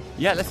 Let's go.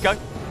 Yeah, let's go.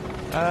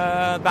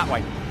 That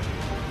way.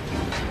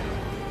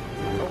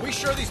 Are we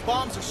sure these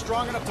bombs are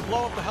strong enough to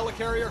blow up the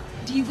helicarrier?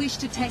 Do you wish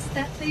to test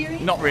that theory?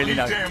 Not really,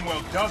 no. He damn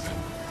well doesn't.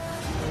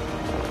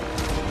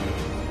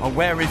 Oh,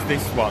 where is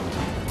this one?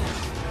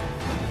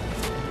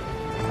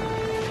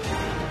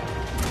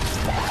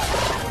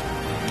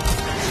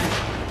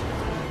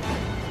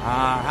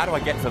 Ah, how do I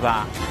get to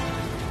that?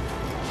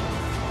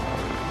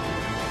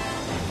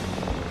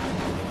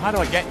 How do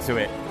I get to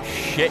it?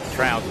 Shit,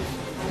 trousers.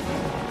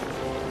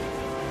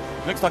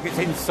 Looks like it's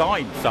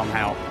inside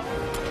somehow.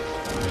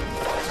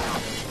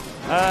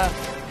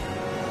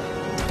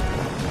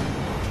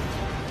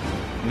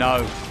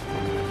 No.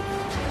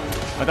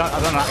 I don't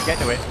know how to get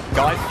to it,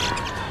 guys.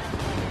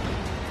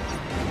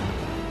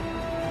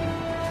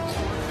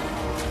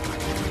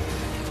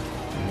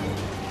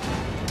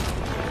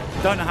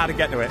 Don't know how to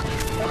get to it.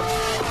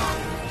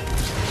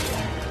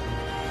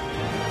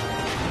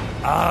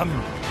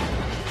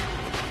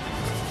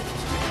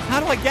 How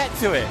do I get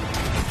to it?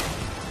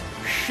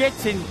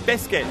 Shit in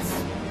biscuits.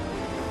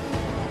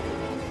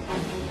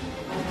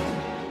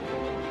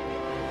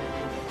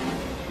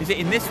 Is it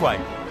in this way?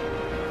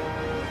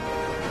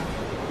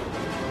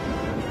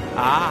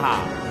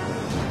 Ah.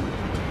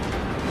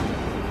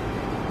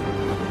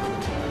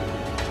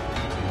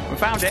 We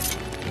found it.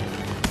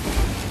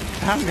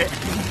 Found it.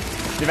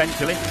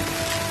 Eventually.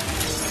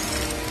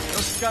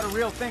 Ghost's got a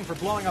real thing for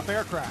blowing up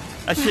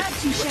aircraft.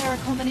 Perhaps you share a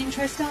common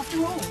interest after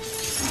all.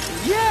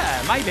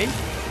 Yeah, maybe.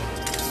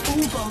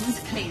 All bombs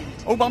cleared.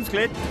 All bombs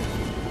cleared.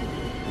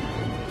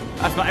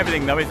 That's not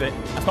everything though, is it?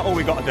 That's not all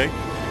we've got to do.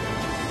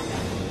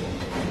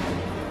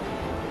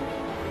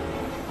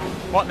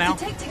 What now?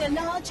 Detecting a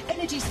large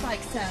energy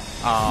spike, sir.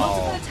 Oh.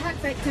 Multiple attack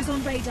vectors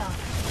on radar.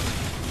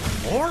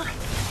 More?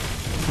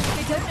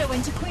 They don't know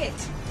when to quit.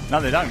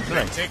 No, they don't, do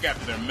they? Take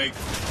after their mate.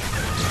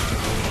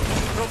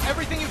 Throw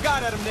everything you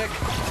got at him, Nick.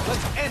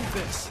 Let's end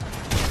this.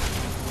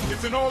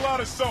 It's an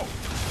all-out assault.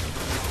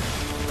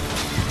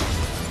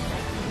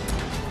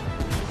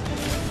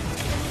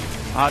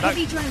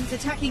 Heavy drones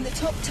attacking the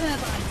top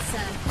turbines,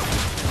 sir.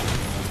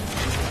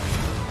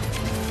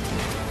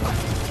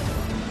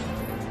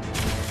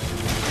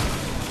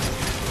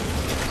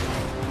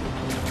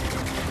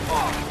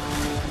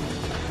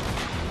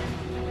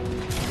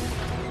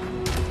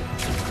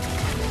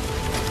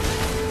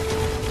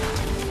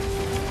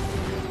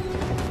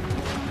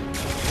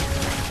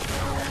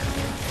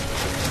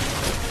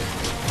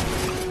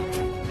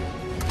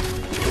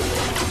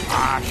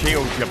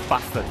 Shield, you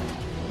bastard.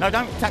 No,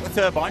 don't attack the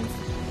turbines.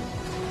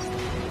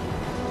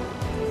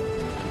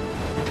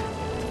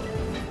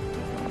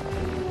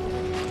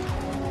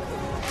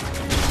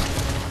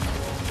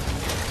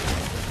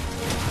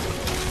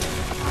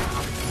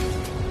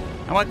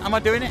 Am I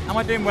doing it? Am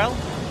I doing well?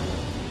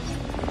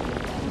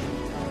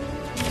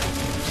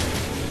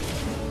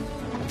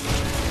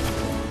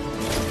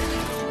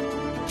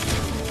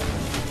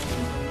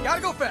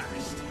 Gotta go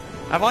fast.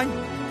 Have I?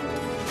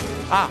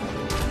 Ah.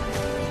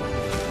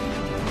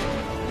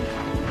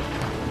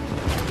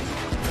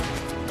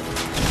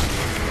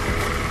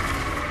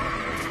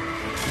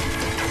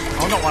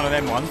 Oh, not one of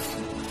them ones.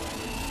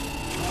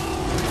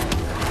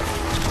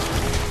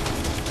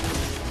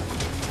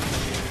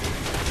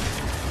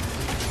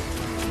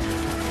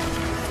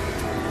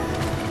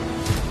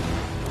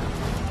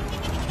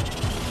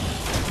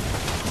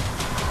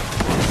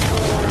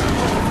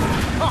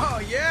 Oh,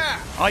 yeah!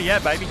 Oh, yeah,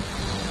 baby.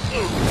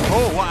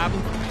 Oh, what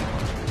happened?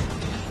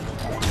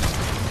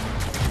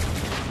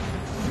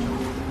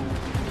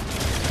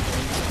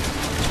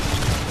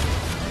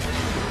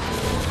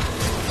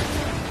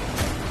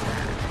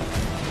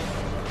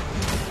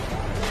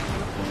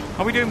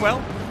 Are we doing well?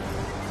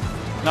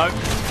 No.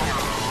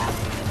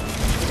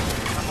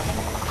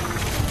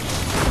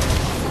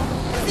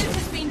 Suit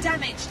has been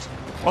damaged.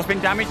 What's been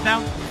damaged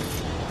now?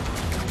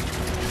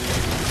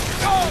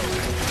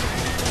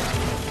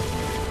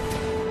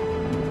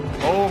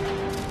 Oh.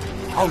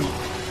 Oh,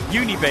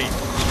 Unibeam.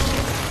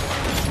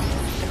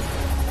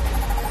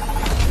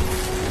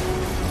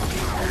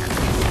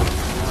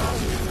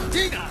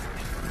 Dina!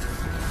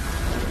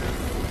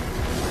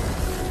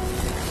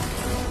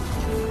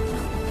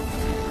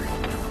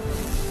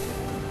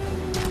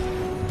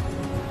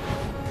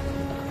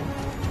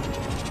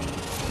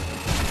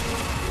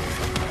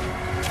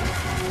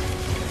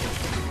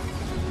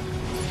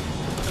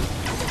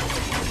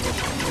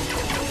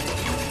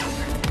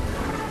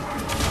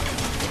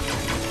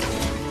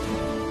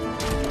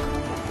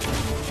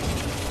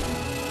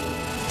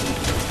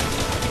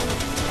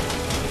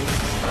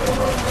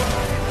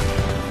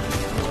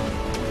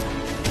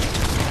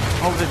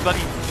 Oh, there's bloody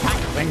tank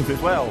things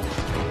as well.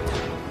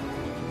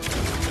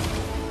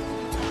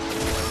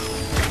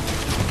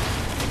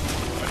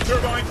 A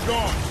turbine's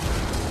gone.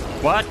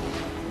 What?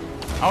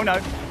 Oh no.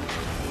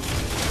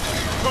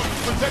 Come,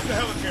 protect the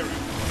helicarrier.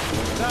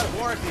 It's out of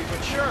warranty,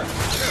 but sure.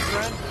 Sure,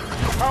 friend.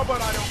 How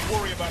about I don't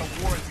worry about a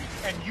warranty,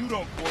 and you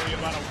don't worry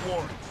about a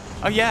warrant?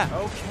 Oh yeah.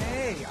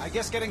 Okay, I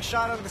guess getting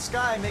shot out of the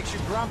sky makes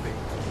you grumpy.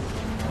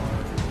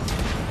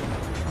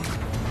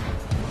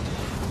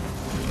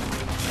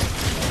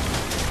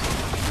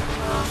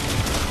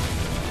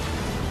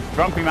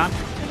 Grumpy man.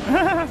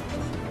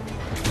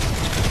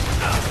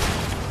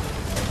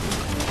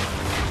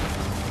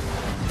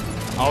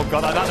 Oh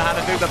god, I don't know how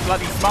to do the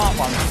bloody smart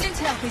one. Suit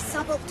health is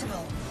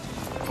suboptimal.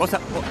 What's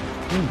that? What?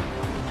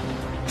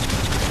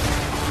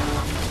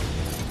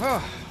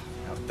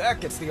 Now that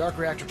gets the arc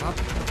reactor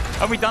pumping.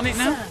 Have we done it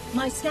now? Sir,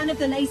 my scan of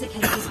the laser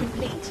case is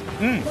complete.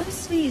 Those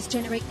spheres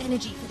generate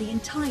energy for the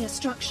entire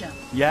structure.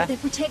 Yeah. But they're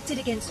protected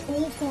against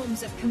all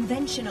forms of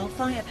conventional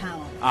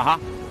firepower. Uh-huh.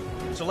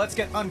 So let's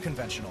get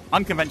unconventional.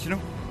 Unconventional.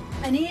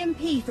 An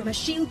EMP from a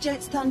Shield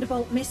Jet's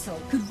Thunderbolt missile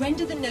could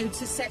render the node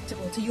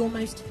susceptible to your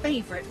most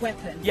favorite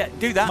weapon. Yeah,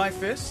 do that. My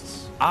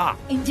fists? Ah.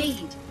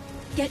 Indeed.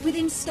 Get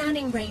within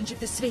scanning range of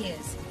the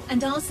spheres,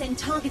 and I'll send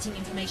targeting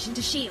information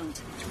to Shield.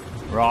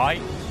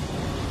 Right.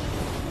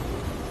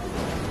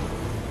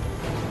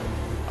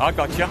 I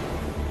gotcha.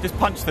 Just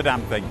punch the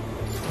damn thing.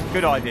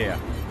 Good idea.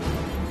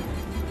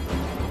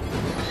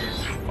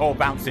 Or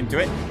bounce into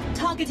it.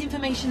 Target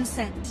information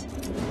sent.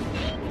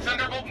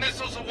 Thunderbolt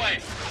missiles away.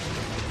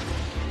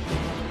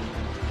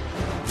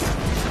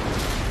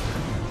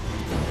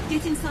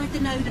 Get inside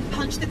the node and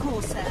punch the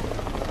core, sir.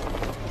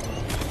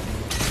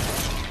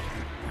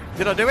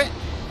 Did I do it?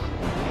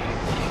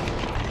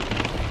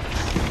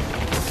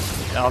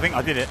 Yeah, I think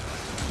I did it.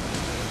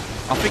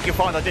 I think you'll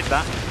find I did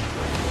that.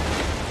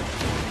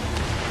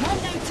 One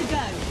node to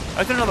go.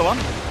 There's another one.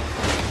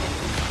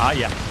 Ah,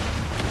 yeah.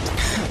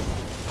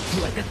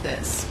 Look at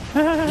this.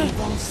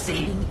 Evil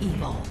saving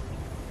evil.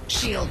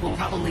 S.H.I.E.L.D. will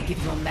probably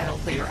give you a medal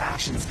for your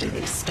actions,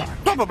 Billy Stark.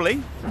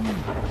 Probably.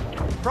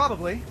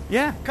 Probably.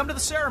 Yeah. Come to the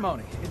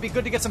ceremony. It'd be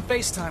good to get some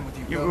FaceTime with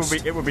you,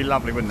 Ghost. It would be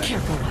lovely, wouldn't it?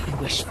 Careful what you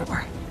wish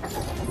for.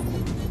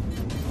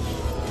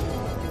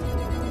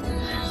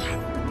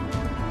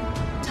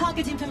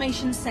 Target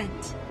information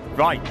sent.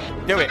 Right,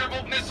 do it.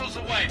 Thunderbolt missiles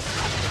away.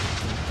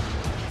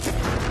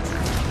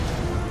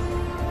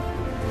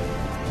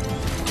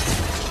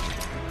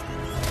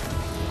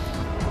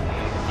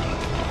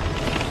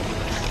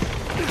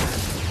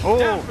 Oh.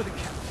 Down for the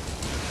count.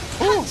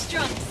 Punch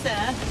drunk, sir,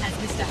 as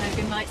Mr.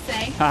 Hogan might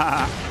say.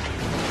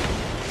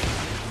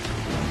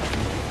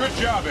 Good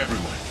job,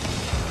 everyone.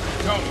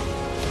 Tony,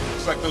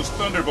 looks like those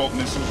Thunderbolt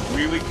missiles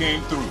really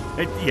came through.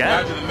 Yeah.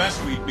 Imagine the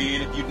mess we'd be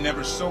in if you'd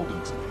never sold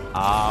them to me. What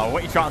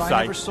are you trying to If say?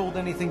 I never sold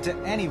anything to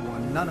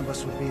anyone, none of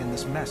us would be in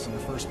this mess in the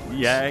first place.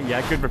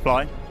 Yeah, good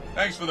reply.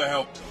 Thanks for the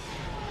help, Tony.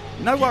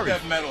 No Keep worries.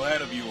 that metal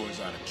head of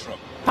yours out of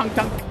trouble. Tunk,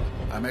 tunk.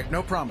 I make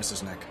no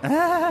promises, Nick.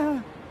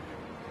 Where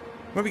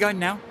are we going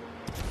now?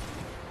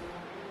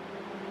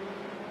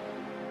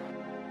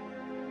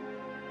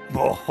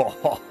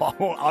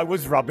 Oh, I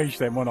was rubbish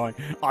then, wasn't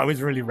I? I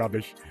was really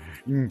rubbish.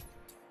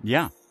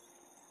 Yeah.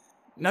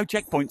 No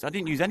checkpoints. I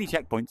didn't use any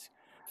checkpoints.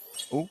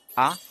 Oh,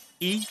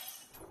 E,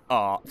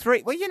 R,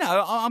 3. Well, you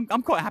know,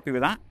 I'm quite happy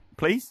with that.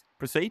 Please,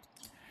 proceed.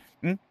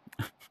 Did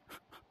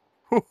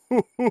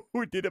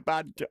a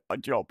bad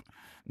job.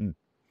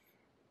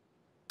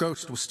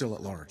 Ghost was still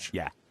at large.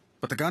 Yeah.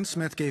 But the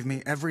gunsmith gave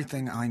me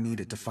everything I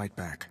needed to fight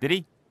back. Did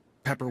he?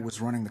 Pepper was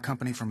running the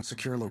company from a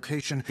secure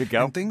location. Good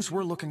go. And things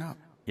were looking up.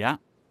 Yeah.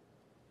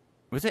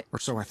 Was it? Or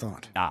so I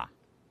thought.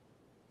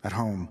 At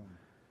home,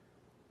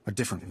 a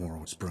different war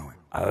was brewing.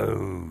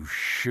 Oh,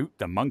 shoot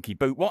the monkey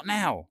boot. What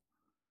now?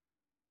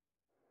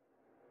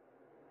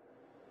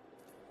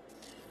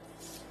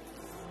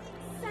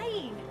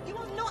 Insane! You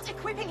are not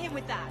equipping him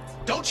with that.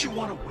 Don't you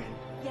want to win?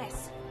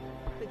 Yes,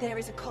 but there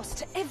is a cost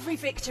to every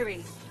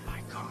victory.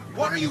 My God,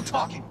 what are you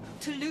talking?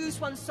 To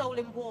lose one's soul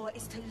in war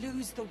is to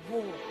lose the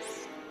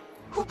wars.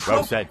 Who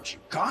Well said. you,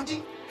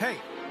 Gandhi? Hey,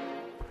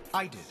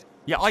 I did.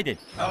 Yeah, I did.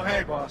 Oh,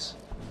 hey, boss.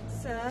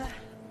 Sir,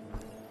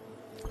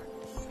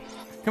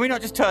 Can we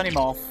not just turn him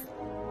off?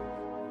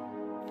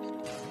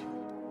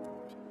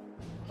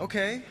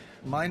 Okay,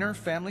 minor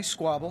family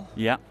squabble.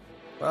 Yeah.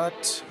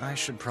 But I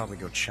should probably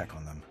go check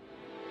on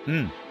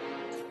them.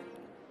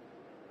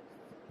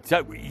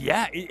 So,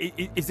 yeah,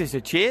 is this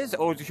a cheers,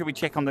 or should we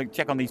check on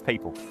these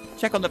people?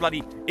 Check on the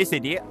bloody this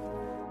idiot.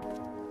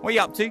 What are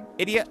you up to,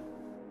 idiot?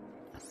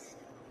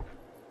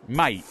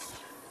 Mate,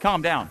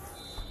 calm down.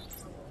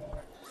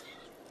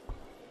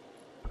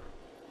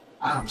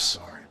 I'm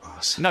sorry,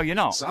 boss. No, you're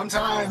not.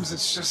 Sometimes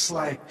it's just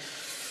like,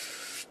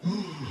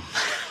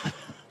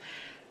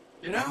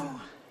 you know?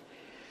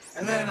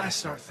 And then I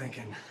start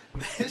thinking,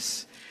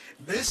 this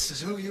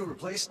is who you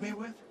replaced me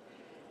with?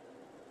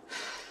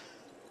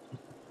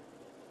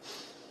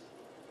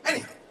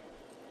 Anyway,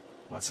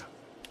 what's up?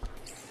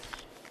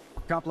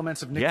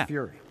 Compliments of Nick Yeah.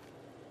 Fury.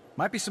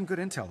 Might be some good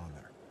intel on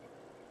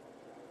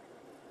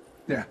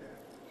there.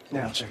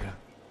 Yeah, I'll check it out.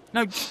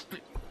 No,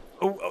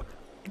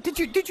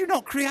 did you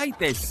not create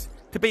this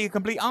to be a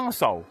complete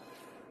arsehole?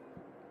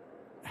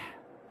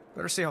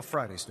 Better see how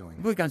Friday's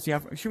doing. We're going to see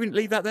how... Should we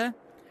leave that there?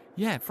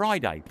 Yeah,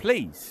 Friday,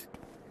 please.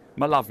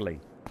 My lovely.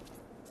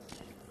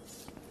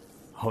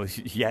 Oh,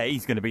 yeah,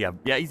 he's going to be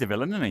he's a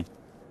villain, isn't he?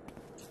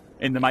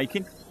 In the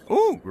making.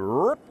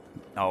 Ooh.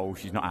 Oh,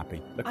 she's not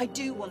happy. Look. I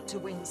do want to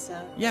win,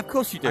 sir. Yeah, of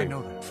course you do. I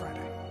know that,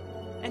 Friday.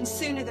 And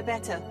sooner the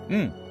better.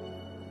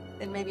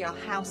 Then maybe our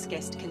house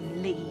guest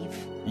can leave.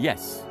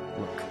 Yes.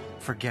 Look,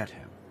 forget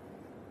him.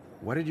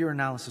 What did your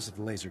analysis of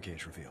the laser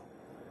cage reveal?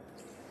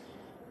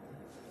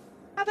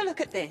 Have a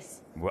look at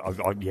this.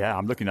 Well, yeah,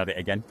 I'm looking at it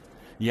again.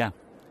 Yeah.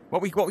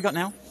 What we got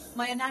now?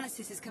 My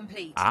analysis is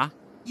complete.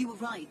 You were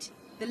right.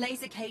 The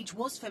laser cage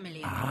was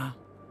familiar.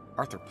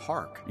 Arthur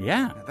Park?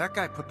 Yeah. Now, that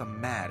guy put the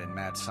mad in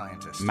Mad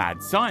Scientist.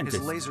 Mad Scientist.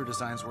 His laser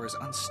designs were as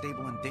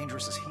unstable and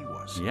dangerous as he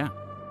was. Yeah.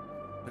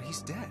 But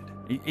he's dead.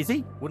 Is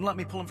he? Wouldn't let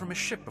me pull him from his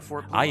ship before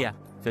it blew up. Yeah.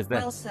 Says there.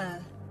 Well, sir,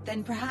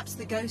 then perhaps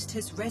the ghost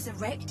has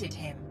resurrected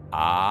him.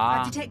 Ah.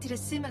 I've detected a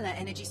similar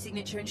energy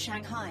signature in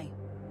Shanghai.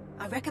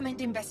 I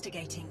recommend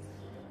investigating.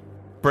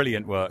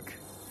 Brilliant work.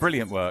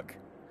 Brilliant work.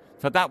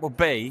 So that will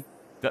be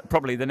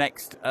probably the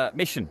next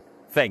mission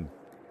thing,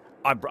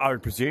 I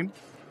would presume.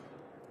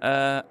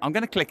 I'm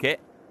going to click it.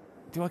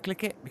 Do I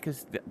click it?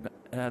 Because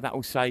that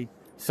will say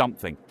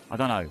something. I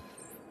don't know.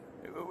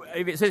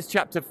 If it says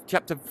chapter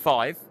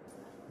 5,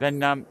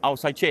 then I'll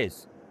say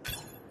cheers.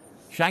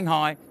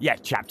 Shanghai. Yeah,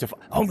 chapter 5.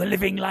 Oh, the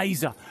living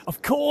laser.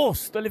 Of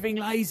course, the living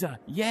laser.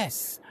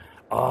 Yes.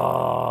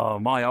 Oh,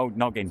 my old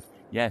noggin.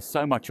 Yeah,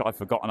 so much I've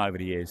forgotten over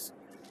the years.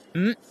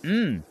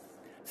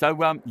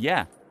 So,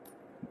 yeah.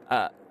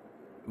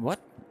 What?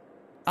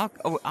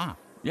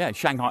 Yeah,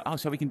 Shanghai. Oh,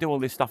 so we can do all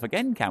this stuff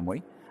again, can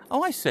we?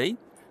 Oh, I see.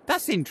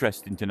 That's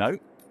interesting to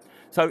note.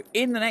 So,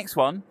 in the next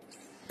one,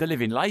 the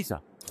living laser.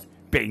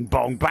 Bing,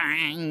 bong,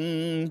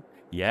 bang.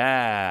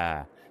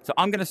 Yeah. So,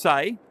 I'm going to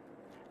say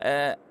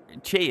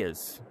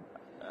cheers.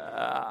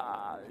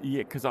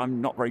 Yeah, because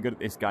I'm not very good at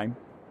this game.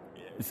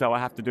 So I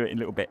have to do it in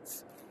little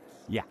bits.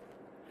 Yeah.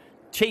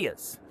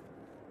 Cheers.